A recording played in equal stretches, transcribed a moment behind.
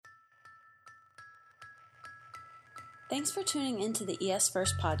Thanks for tuning into the ES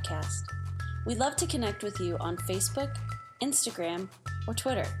First podcast. We'd love to connect with you on Facebook, Instagram, or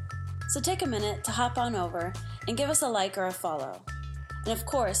Twitter. So take a minute to hop on over and give us a like or a follow. And of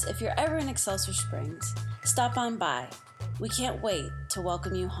course, if you're ever in Excelsior Springs, stop on by. We can't wait to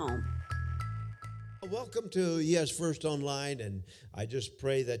welcome you home. Welcome to ES First Online, and I just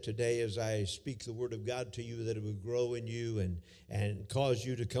pray that today as I speak the Word of God to you that it would grow in you and cause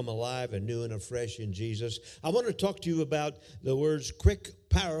you to come alive and new and afresh in Jesus. I want to talk to you about the words quick,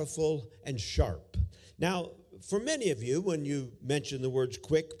 powerful, and sharp. Now, for many of you, when you mention the words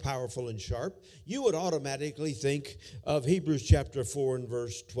quick, powerful, and sharp, you would automatically think of Hebrews chapter 4 and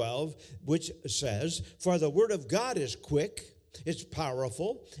verse 12, which says, "For the Word of God is quick, it's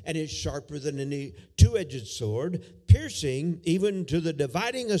powerful, and it's sharper than any two-edged sword, piercing even to the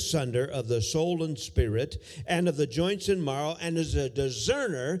dividing asunder of the soul and spirit, and of the joints and marrow, and is a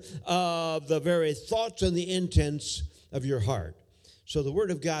discerner of the very thoughts and the intents of your heart." So the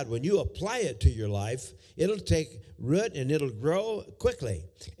Word of God, when you apply it to your life, it'll take root and it'll grow quickly,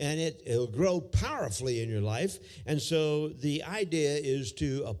 and it'll grow powerfully in your life. And so the idea is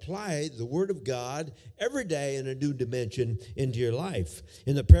to apply the Word of God every day in a new dimension into your life.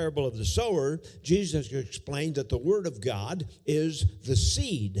 In the parable of the sower, Jesus explained that the Word of God is the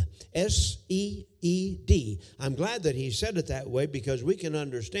seed, S-E-E-D. I'm glad that he said it that way because we can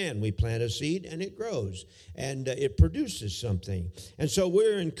understand. We plant a seed and it grows and it produces something. And so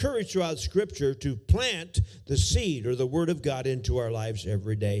we're encouraged throughout Scripture to plant the seed or the Word of God into our lives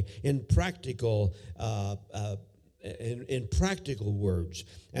every day in practical in practical words.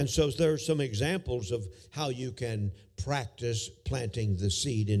 And so there are some examples of how you can practice planting the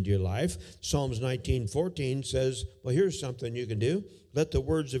seed into your life. Psalms 19:14 says, well, here's something you can do. Let the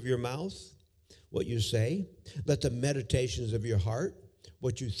words of your mouth, what you say, let the meditations of your heart,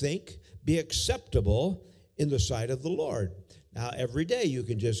 what you think, be acceptable in the sight of the Lord. Now, every day you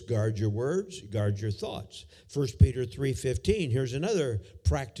can just guard your words, guard your thoughts. 1 Peter 3:15, here's another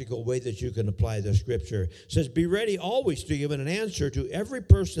practical way that you can apply the Scripture. It says, be ready always to give an answer to every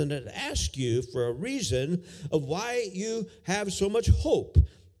person that asks you for a reason of why you have so much hope.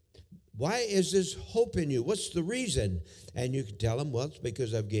 Why is this hope in you? What's the reason? And you can tell them, well, it's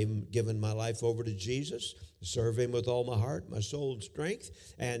because I've given my life over to Jesus, serve him with all my heart, my soul, and strength,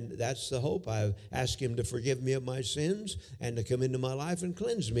 and that's the hope. I've asked him to forgive me of my sins and to come into my life and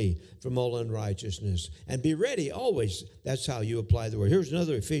cleanse me from all unrighteousness. And be ready always. That's how you apply the word. Here's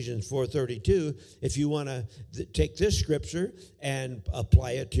another, Ephesians 4:32. If you want to take this scripture and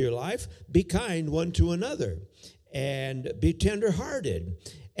apply it to your life, be kind one to another and be tenderhearted.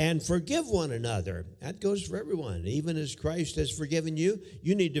 And forgive one another. That goes for everyone. Even as Christ has forgiven you,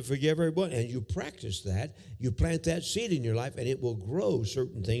 you need to forgive everyone. And you practice that. You plant that seed in your life, and it will grow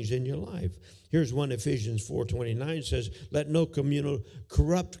certain things in your life. Here's one, Ephesians 4:29 says, let no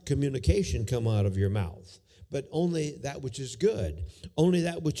corrupt communication come out of your mouth, but only that which is good, only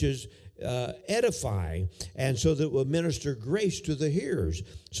that which is edifying, and so that it will minister grace to the hearers.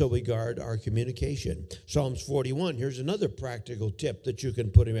 So we guard our communication. Psalms 41, here's another practical tip that you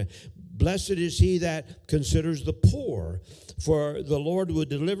can put in. Blessed is he that considers the poor, for the Lord will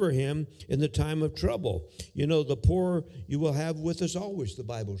deliver him in the time of trouble. You know, the poor you will have with us always, the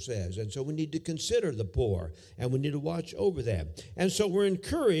Bible says. And so we need to consider the poor, and we need to watch over them. And so we're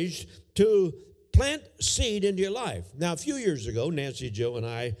encouraged to plant seed into your life. Now, a few years ago, Nancy, Joe, and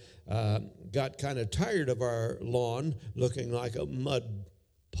I got kind of tired of our lawn looking like a mud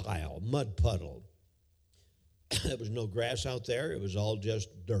puddle. There was no grass out there. It was all just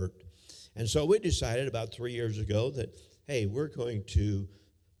dirt. And so we decided about 3 years ago that, hey, we're going to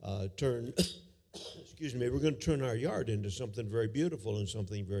turn our yard into something very beautiful and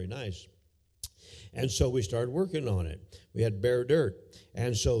something very nice. And so we started working on it. We had bare dirt.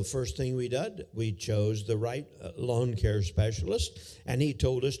 And so first thing we did, we chose the right lawn care specialist, and he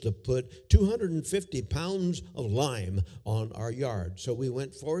told us to put 250 pounds of lime on our yard. So we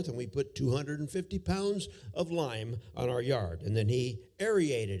went forth and we put 250 pounds of lime on our yard. And then he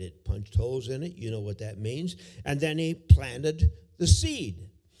aerated it, punched holes in it. You know what that means. And then he planted the seed.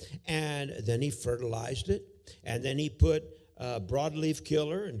 And then he fertilized it. And then he put broadleaf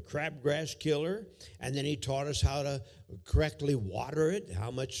killer and crabgrass killer, and then he taught us how to correctly water it, how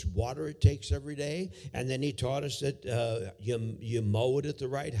much water it takes every day, and then he taught us that you mow it at the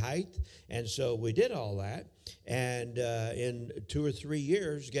right height, and so we did all that, and in 2 or 3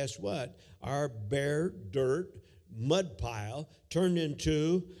 years, guess what? Our bare dirt mud pile turned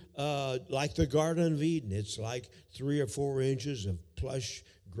into like the Garden of Eden. It's like 3 or 4 inches of plush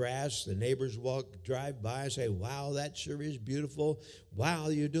grass. The neighbors drive by and say, wow, that sure is beautiful. wow,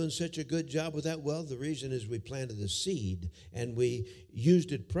 you're doing such a good job with that. Well, the reason is we planted the seed and we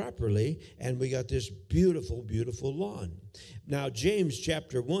used it properly, and we got this beautiful, beautiful lawn. Now, James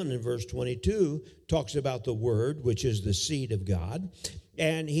chapter 1 and verse 22 talks about the word, which is the seed of God.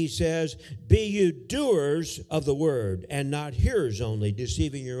 And he says, be you doers of the word and not hearers only,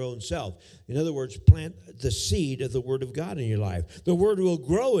 deceiving your own self. In other words, plant the seed of the word of God in your life. The word will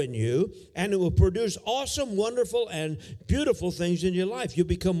grow in you, and it will produce awesome, wonderful, and beautiful things in your life. You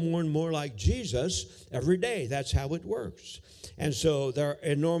become more and more like Jesus every day. That's how it works. And so there are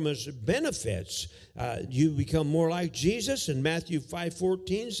enormous benefits. You become more like Jesus, and Matthew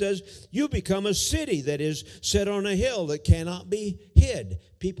 5:14 says, you become a city that is set on a hill that cannot be hid.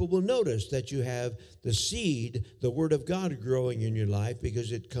 People will notice that you have the seed, the Word of God, growing in your life,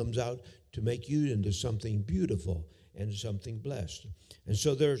 because it comes out to make you into something beautiful and something blessed. And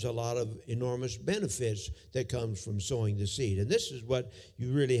so there's a lot of enormous benefits that comes from sowing the seed. And this is what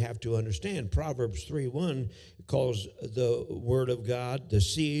you really have to understand. Proverbs 3:1 calls the word of God the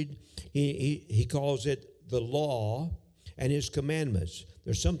seed. He calls it the law and his commandments.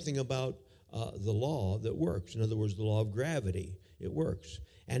 There's something about the law that works. In other words, the law of gravity, it works.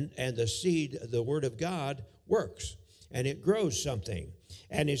 And the seed, the word of God, works. And it grows something.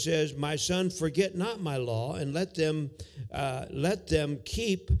 And he says, my son, forget not my law, and let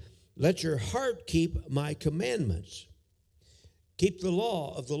your heart keep my commandments. Keep the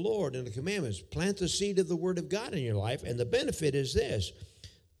law of the Lord and the commandments. Plant the seed of the word of God in your life. And the benefit is this: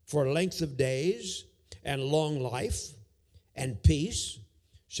 for length of days and long life and peace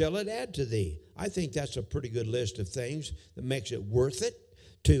shall it add to thee. I think that's a pretty good list of things that makes it worth it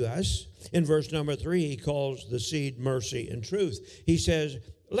to us. In verse number 3, he calls the seed mercy and truth. He says,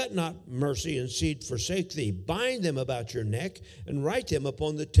 let not mercy and seed forsake thee. Bind them about your neck and write them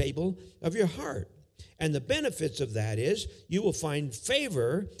upon the table of your heart. And the benefits of that is you will find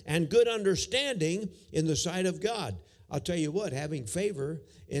favor and good understanding in the sight of God. I'll tell you what, having favor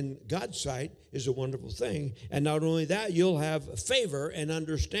in God's sight is a wonderful thing. And not only that, you'll have favor and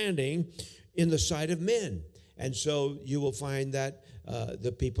understanding in the sight of men. And so you will find that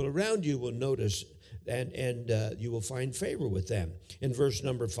the people around you will notice, and you will find favor with them. In verse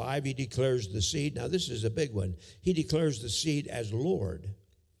number 5, he declares the seed. Now, this is a big one. He declares the seed as Lord,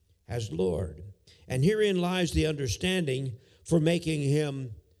 as Lord. And herein lies the understanding for making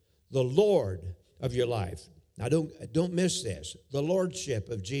him the Lord of your life. Now, don't miss this. The lordship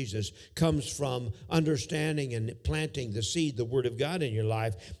of Jesus comes from understanding and planting the seed, the word of God, in your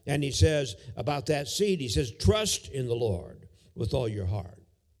life. And he says about that seed, he says, trust in the Lord with all your heart.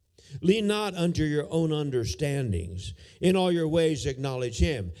 Lean not unto your own understandings. In all your ways acknowledge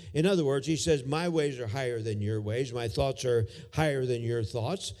him. In other words, he says, my ways are higher than your ways. My thoughts are higher than your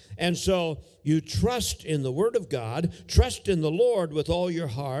thoughts. And so you trust in the word of God, trust in the Lord with all your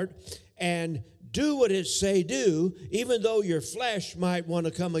heart, and do what it say do, even though your flesh might want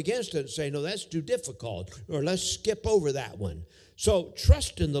to come against it and say, no, that's too difficult, or let's skip over that one. So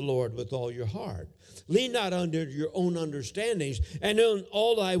trust in the Lord with all your heart. Lean not under your own understandings, and in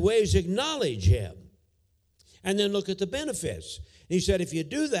all thy ways acknowledge him. And then look at the benefits. He said, if you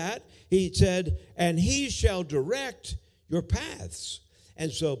do that, he said, and he shall direct your paths.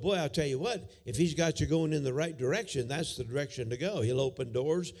 And so, boy, I'll tell you what, if he's got you going in the right direction, that's the direction to go. He'll open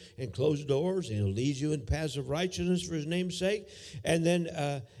doors and close doors, and he'll lead you in paths of righteousness for his name's sake. And then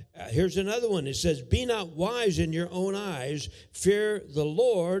here's another one. It says, be not wise in your own eyes, fear the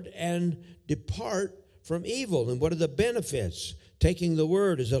Lord, and depart from evil. And what are the benefits? Taking the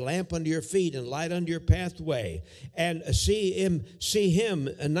word as a lamp unto your feet and light unto your pathway. And see him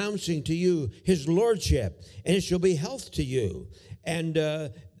announcing to you his lordship, and it shall be health to you. And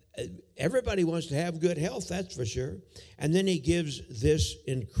everybody wants to have good health, that's for sure. And then he gives this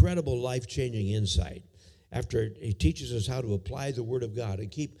incredible life-changing insight. After he teaches us how to apply the word of God and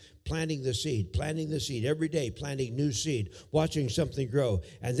keep planting the seed every day, planting new seed, watching something grow.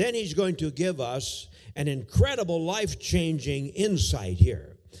 And then he's going to give us an incredible life-changing insight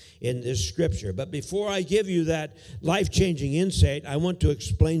here in this scripture. But before I give you that life-changing insight, I want to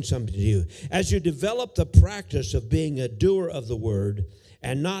explain something to you. As you develop the practice of being a doer of the word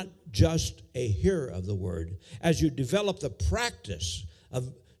and not just a hearer of the word, as you develop the practice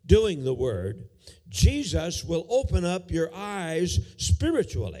of doing the word, Jesus will open up your eyes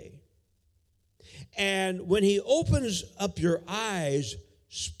spiritually. And when he opens up your eyes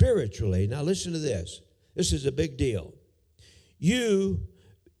spiritually, now listen to this. This is a big deal.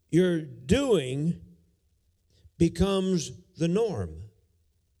 Your doing becomes the norm.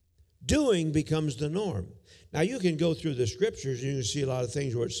 Doing becomes the norm. Now, you can go through the scriptures and you can see a lot of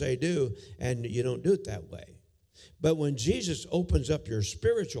things where it say do, and you don't do it that way. But when Jesus opens up your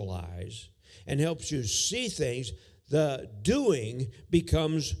spiritual eyes and helps you see things, the doing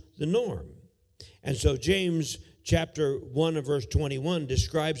becomes the norm. And so James chapter 1 and verse 21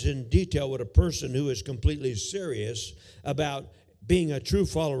 describes in detail what a person who is completely serious about being a true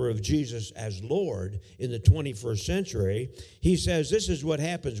follower of Jesus as Lord in the 21st century. He says this is what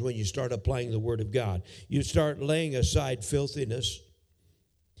happens when you start applying the Word of God. You start laying aside filthiness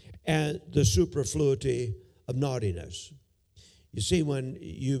and the superfluity of naughtiness. You see, when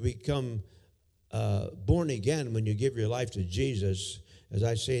you become born again, when you give your life to Jesus, as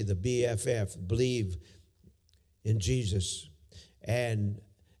I say, the BFF, believe in Jesus and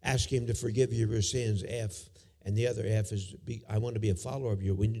ask him to forgive you your sins, F. And the other F is, I want to be a follower of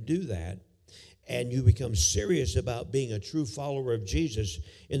you. When you do that, and you become serious about being a true follower of Jesus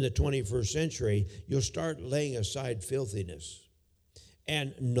in the 21st century, you'll start laying aside filthiness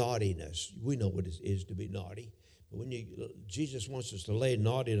and naughtiness. We know what it is to be naughty. But when Jesus wants us to lay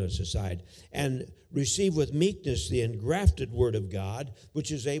naughtiness aside and receive with meekness the engrafted word of God,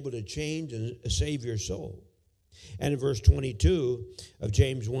 which is able to change and save your soul. And in verse 22 of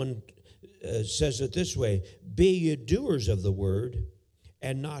James 1, says it this way, be ye doers of the word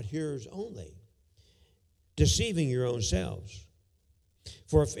and not hearers only, deceiving your own selves.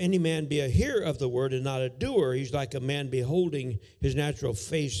 For if any man be a hearer of the word and not a doer, he's like a man beholding his natural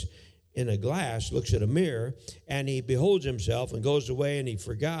face in a glass, looks at a mirror, and he beholds himself and goes away, and he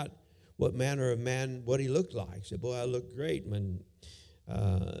forgot what manner of man, what he looked like. He said, boy, I look great. When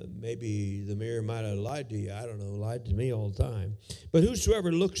maybe the mirror might have lied to you. I don't know, lied to me all the time. But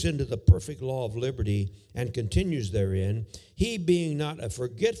whosoever looks into the perfect law of liberty and continues therein, he being not a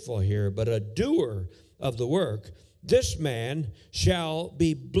forgetful hearer, but a doer of the work, this man shall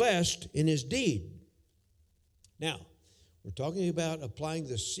be blessed in his deed. Now, we're talking about applying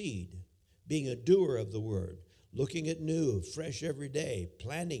the seed, being a doer of the word, looking at new, fresh every day,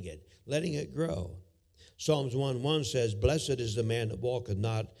 planting it, letting it grow. Psalms 1:1 says, blessed is the man that walketh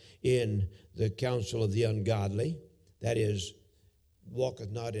not in the counsel of the ungodly, that is, walketh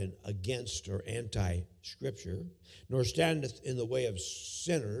not in against or anti-scripture, nor standeth in the way of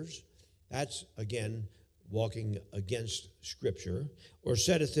sinners, that's, again, walking against scripture, or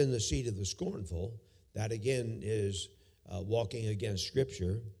sitteth in the seat of the scornful, that, again, is walking against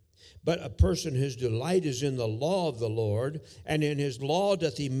scripture. But a person whose delight is in the law of the Lord, and in his law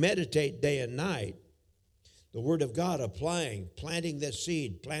doth he meditate day and night. The word of God applying, planting the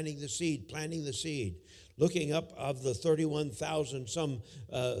seed, planting the seed, planting the seed. Looking up of the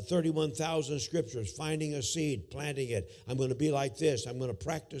 31,000 scriptures, finding a seed, planting it. I'm going to be like this. I'm going to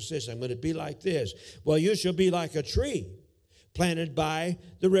practice this. I'm going to be like this. Well, you shall be like a tree planted by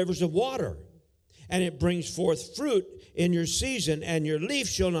the rivers of water, and it brings forth fruit in your season, and your leaf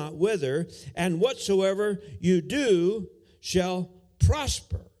shall not wither, and whatsoever you do shall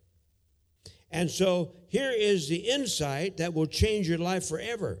prosper. And so here is the insight that will change your life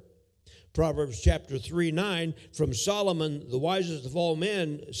forever. Proverbs chapter 3:9 from Solomon, the wisest of all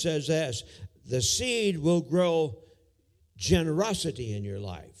men, says this, the seed will grow generosity in your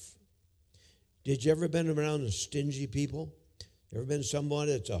life. Did you ever been around stingy people? Ever been someone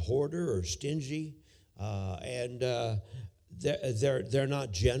that's a hoarder or stingy, and they're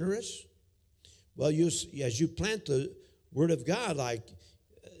not generous? Well, as you plant the word of God, like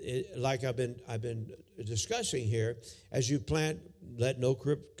I've been discussing here, as you plant, let no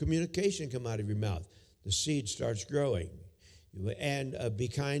communication come out of your mouth. The seed starts growing. And be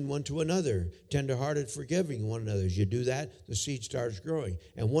kind one to another, tenderhearted, forgiving one another. As you do that, the seed starts growing.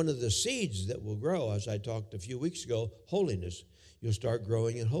 And one of the seeds that will grow, as I talked a few weeks ago, holiness. You'll start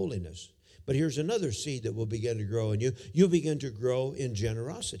growing in holiness. But here's another seed that will begin to grow in you. You'll begin to grow in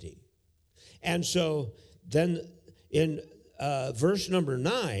generosity. And so then in verse number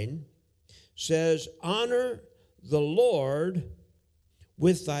 9 says, honor the Lord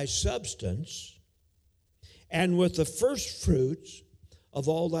with thy substance and with the first fruits of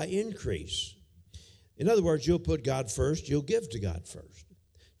all thy increase. In other words, you'll put God first, you'll give to God first.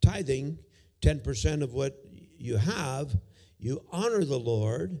 Tithing, 10% of what you have, you honor the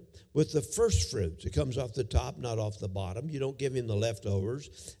Lord with the first fruits. It comes off the top, not off the bottom. You don't give him the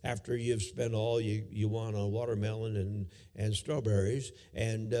leftovers after you've spent all you want on watermelon and strawberries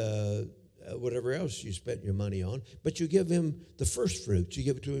and whatever else you spent your money on. But you give him the first fruits. You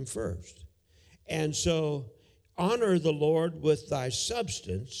give it to him first. And so honor the Lord with thy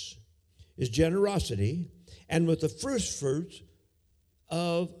substance is generosity, and with the first fruits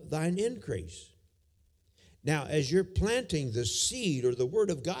of thine increase. Now, as you're planting the seed or the word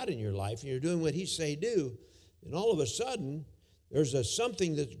of God in your life, and you're doing what he say do, then all of a sudden, there's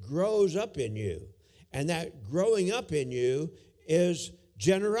something that grows up in you. And that growing up in you is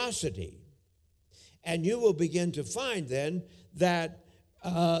generosity. And you will begin to find then that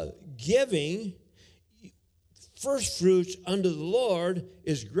giving first fruits unto the Lord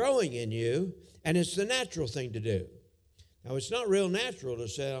is growing in you, and it's the natural thing to do. Now, it's not real natural to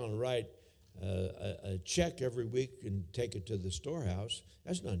sit down and write a check every week and take it to the storehouse.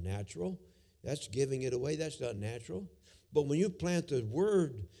 That's not natural. That's giving it away. That's not natural. But when you plant the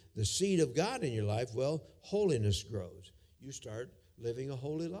word, the seed of God in your life, well, holiness grows. You start living a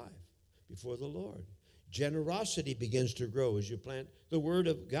holy life before the Lord. Generosity begins to grow as you plant the word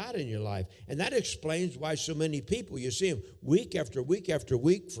of God in your life. And that explains why so many people, you see them week after week after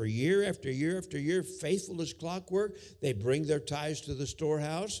week, for year after year after year, faithful as clockwork. They bring their tithes to the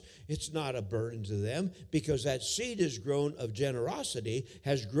storehouse. It's not a burden to them because that seed has grown of generosity,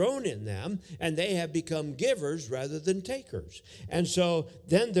 has grown in them, and they have become givers rather than takers. And so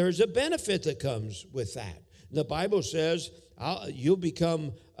then there's a benefit that comes with that. The Bible says you'll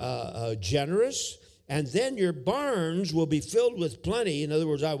become generous, and then your barns will be filled with plenty. In other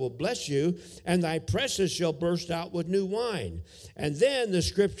words, I will bless you, and thy presses shall burst out with new wine. And then the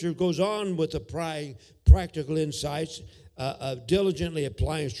scripture goes on with the practical insights of diligently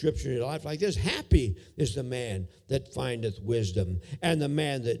applying scripture in your life like this. Happy is the man that findeth wisdom, and the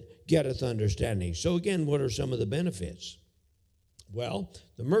man that getteth understanding. So again, what are some of the benefits? Well,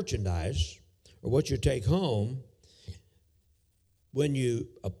 the merchandise, or what you take home, when you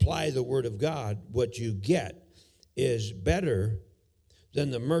apply the word of God, what you get is better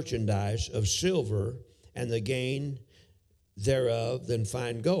than the merchandise of silver, and the gain thereof than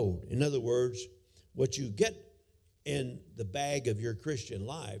fine gold. In other words, what you get in the bag of your Christian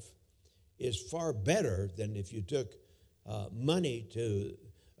life is far better than if you took money to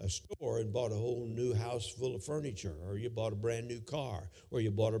a store and bought a whole new house full of furniture, or you bought a brand new car, or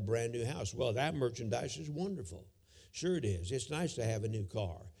you bought a brand new house. Well, that merchandise is wonderful. Sure it is. It's nice to have a new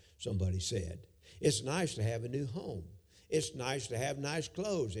car, somebody said. It's nice to have a new home. It's nice to have nice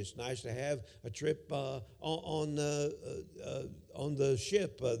clothes. It's nice to have a trip on the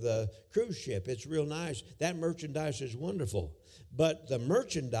ship, the cruise ship. It's real nice. That merchandise is wonderful. But the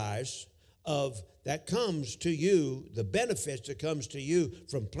merchandise that comes to you, the benefits that comes to you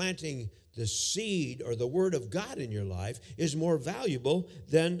from planting the seed or the word of God in your life is more valuable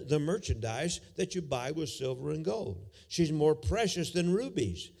than the merchandise that you buy with silver and gold. She's more precious than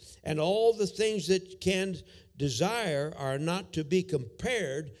rubies. And all the things that can desire are not to be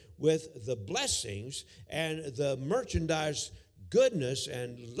compared with the blessings and the merchandise goodness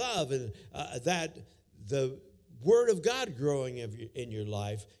and love and that the word of God growing in your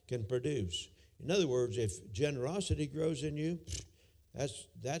life can produce. In other words, if generosity grows in you,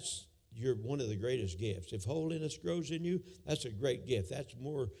 that's you're one of the greatest gifts. If holiness grows in you, that's a great gift. That's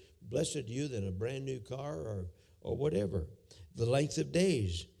more blessed to you than a brand new car or whatever. The length of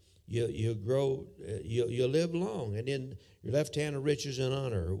days, you'll grow, you'll live long. And in your left hand are riches and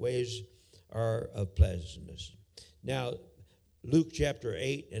honor. Her ways are of pleasantness. Now, Luke chapter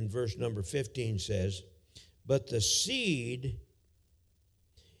 8 and verse number 15 says, but the seed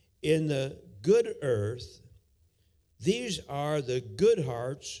in the good earth, these are the good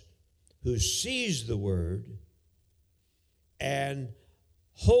hearts who seize the word and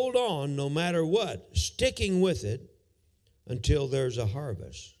hold on no matter what, sticking with it until there's a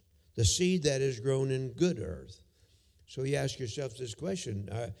harvest. The seed that is grown in good earth. So you ask yourself this question,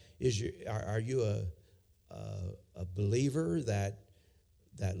 are you a believer that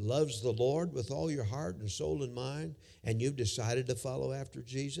loves the Lord with all your heart and soul and mind, and you've decided to follow after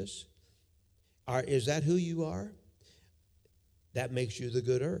Jesus? Is that who you are? That makes you the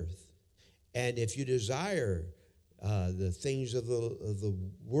good earth. And if you desire the things of the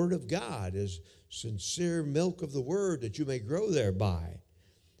Word of God as sincere milk of the Word that you may grow thereby,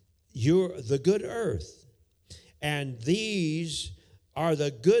 you're the good earth. And these are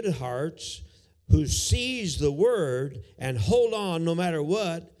the good hearts who seize the Word and hold on no matter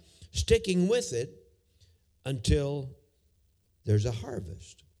what, sticking with it until there's a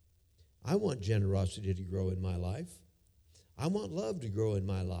harvest. I want generosity to grow in my life. I want love to grow in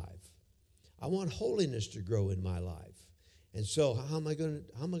my life. I want holiness to grow in my life. And so how am I going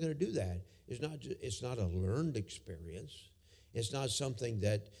to do that? It's not a learned experience. It's not something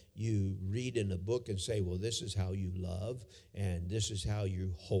that you read in a book and say, well, this is how you love, and this is how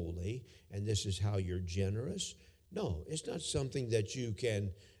you're holy, and this is how you're generous. No, it's not something that you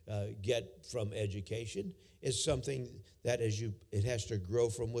can get from education. It's something that it has to grow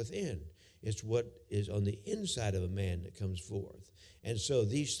from within. It's what is on the inside of a man that comes forth. And so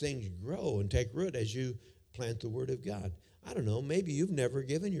these things grow and take root as you plant the Word of God. I don't know, maybe you've never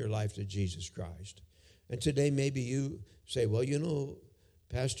given your life to Jesus Christ. And today maybe you say, well,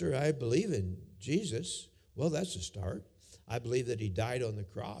 Pastor, I believe in Jesus. Well, that's a start. I believe that he died on the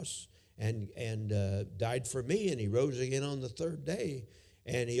cross and died for me, and he rose again on the third day.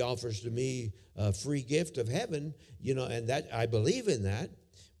 And he offers to me a free gift of heaven, and that I believe in that.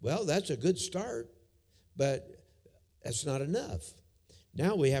 Well, that's a good start, but that's not enough.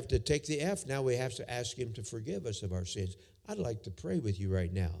 Now we have to take the F. Now we have to ask him to forgive us of our sins. I'd like to pray with you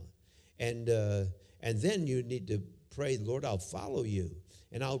right now. And then you need to pray, Lord, I'll follow you,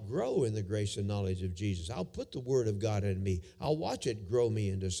 and I'll grow in the grace and knowledge of Jesus. I'll put the word of God in me. I'll watch it grow me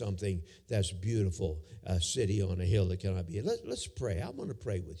into something that's beautiful, a city on a hill that cannot be. Let's pray. I'm going to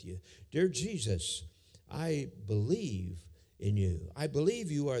pray with you. Dear Jesus, I believe in you. I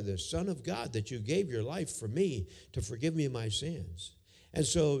believe you are the Son of God, that you gave your life for me to forgive me my sins. And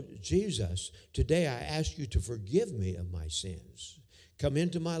so, Jesus, today I ask you to forgive me of my sins. Come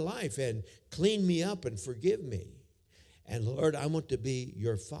into my life and clean me up and forgive me. And Lord, I want to be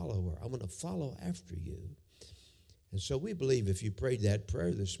your follower. I want to follow after you. And so we believe if you prayed that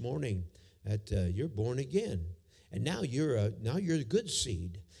prayer this morning that you're born again. And now you're a good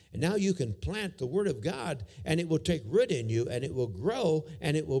seed. And now you can plant the word of God, and it will take root in you, and it will grow,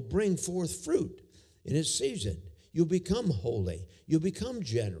 and it will bring forth fruit in its season. You'll become holy. You'll become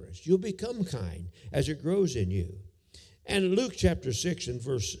generous. You'll become kind as it grows in you. And Luke chapter 6 and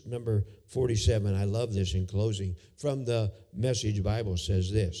verse number 47, I love this in closing, from the Message Bible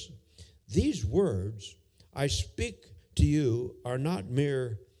says this: these words I speak to you are not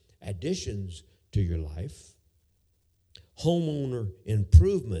mere additions to your life, homeowner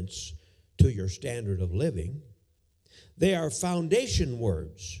improvements to your standard of living. They are foundation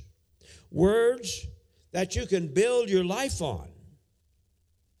words, words that you can build your life on.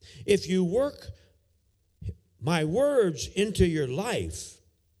 If you work my words into your life,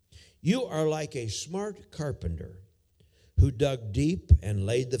 you are like a smart carpenter who dug deep and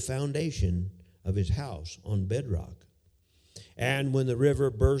laid the foundation of his house on bedrock. And when the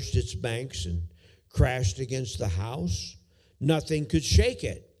river burst its banks and crashed against the house, nothing could shake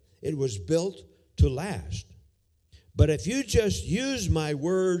it. It was built to last. But if you just use my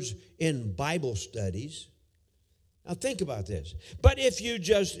words in Bible studies, now think about this. But if you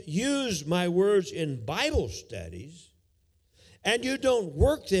just use my words in Bible studies and you don't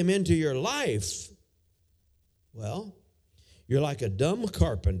work them into your life, well, you're like a dumb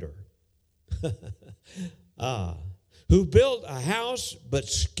carpenter who built a house but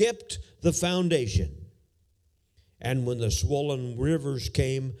skipped the foundation. And when the swollen rivers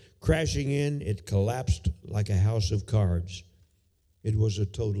came crashing in, it collapsed like a house of cards. It was a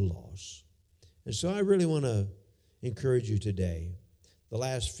total loss. And so I really want to encourage you today. The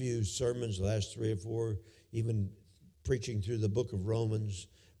last few sermons, the last 3 or 4, even preaching through the book of Romans,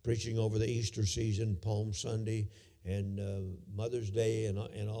 preaching over the Easter season, Palm Sunday, and Mother's Day, and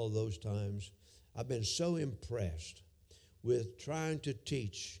all those times, I've been so impressed with trying to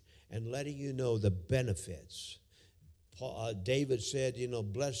teach and letting you know the benefits. David said,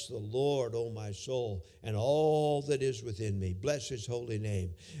 bless the Lord, O my soul, and all that is within me. Bless his holy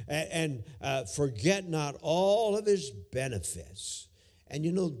name. And forget not all of his benefits.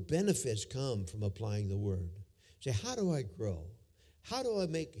 And benefits come from applying the word. Say, how do I grow? How do I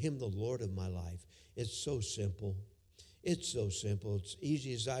make him the Lord of my life? It's so simple. It's so simple. It's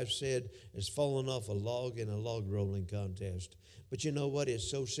easy, as I've said, as falling off a log in a log rolling contest. But you know what? It's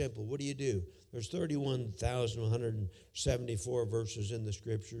so simple. What do? There's 31,174 verses in the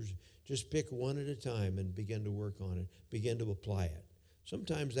Scriptures. Just pick one at a time and begin to work on it. Begin to apply it.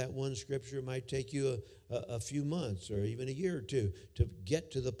 Sometimes that one Scripture might take you a few months or even a year or two to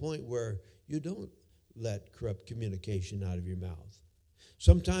get to the point where you don't let corrupt communication out of your mouth.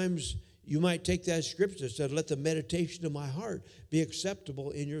 Sometimes you might take that scripture that said, let the meditation of my heart be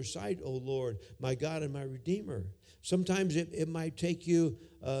acceptable in your sight, O Lord, my God and my Redeemer. Sometimes it might take you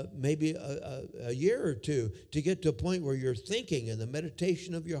maybe a year or two to get to a point where you're thinking and the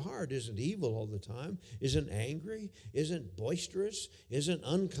meditation of your heart isn't evil all the time, isn't angry, isn't boisterous, isn't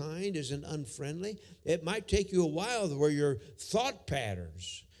unkind, isn't unfriendly. It might take you a while where your thought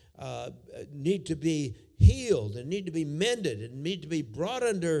patterns need to be healed and need to be mended and need to be brought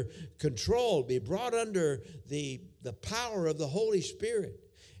under control, be brought under the power of the Holy Spirit.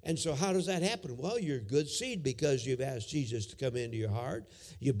 And so how does that happen? Well, you're good seed because you've asked Jesus to come into your heart.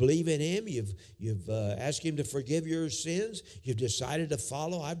 You believe in him. You've asked him to forgive your sins. You've decided to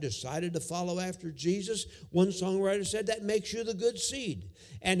follow. I've decided to follow after Jesus. One songwriter said that makes you the good seed.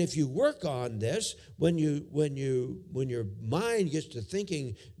 And if you work on this, when your mind gets to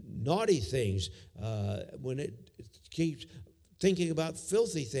thinking naughty things, when it keeps thinking about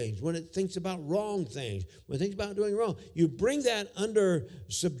filthy things, when it thinks about wrong things, when it thinks about doing wrong, you bring that under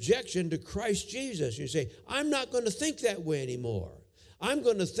subjection to Christ Jesus. You say, I'm not going to think that way anymore. I'm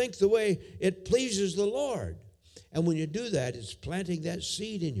going to think the way it pleases the Lord. And when you do that, it's planting that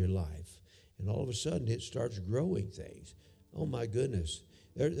seed in your life. And all of a sudden, it starts growing things. Oh, my goodness.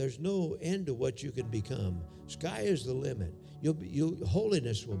 There's no end to what you can become. Sky is the limit.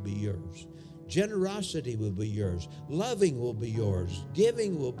 Holiness will be yours. Generosity will be yours. Loving will be yours.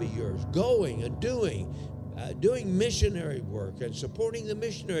 Giving will be yours. Going and doing missionary work and supporting the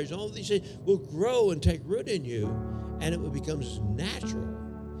missionaries. All these things will grow and take root in you, and it will become natural.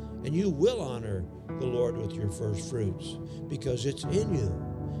 And you will honor the Lord with your first fruits because it's in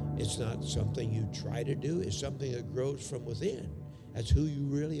you. It's not something you try to do. It's something that grows from within. That's who you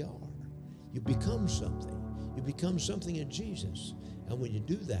really are. You become something. You become something in Jesus. And when you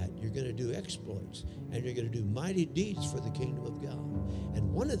do that, you're going to do exploits, and you're going to do mighty deeds for the kingdom of God. And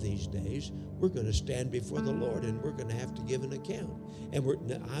one of these days, we're going to stand before the Lord, and we're going to have to give an account.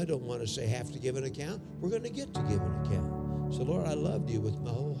 And I don't want to say have to give an account. We're going to get to give an account. So, Lord, I loved you with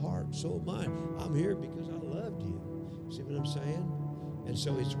my whole heart, soul, mind. I'm here because I loved you. See what I'm saying? And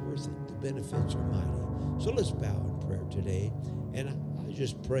so it's worth it. The benefits are mighty. So let's bow in prayer today. And I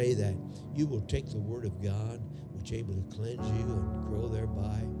just pray that you will take the word of God, which is able to cleanse you and grow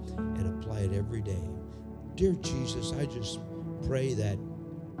thereby, and apply it every day. Dear Jesus, I just pray that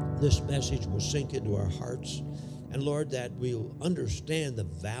this message will sink into our hearts. And Lord, that we'll understand the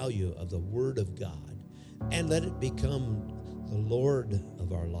value of the word of God, and let it become the Lord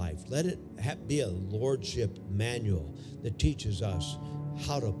of our life. Let it be a lordship manual that teaches us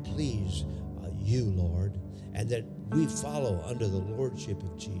how to please you, Lord, and that we follow under the lordship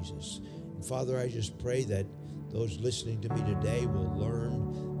of Jesus. And Father, I just pray that those listening to me today will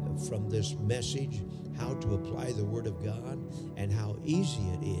learn from this message how to apply the Word of God and how easy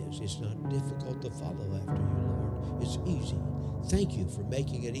it is. It's not difficult to follow after you, Lord. It's easy. Thank you for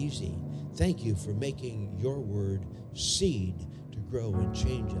making it easy. Thank you for making your Word seed to grow and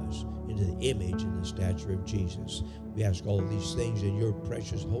change us into the image and the stature of Jesus. We ask all of these things in your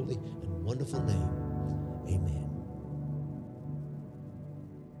precious, holy, and wonderful name. Amen.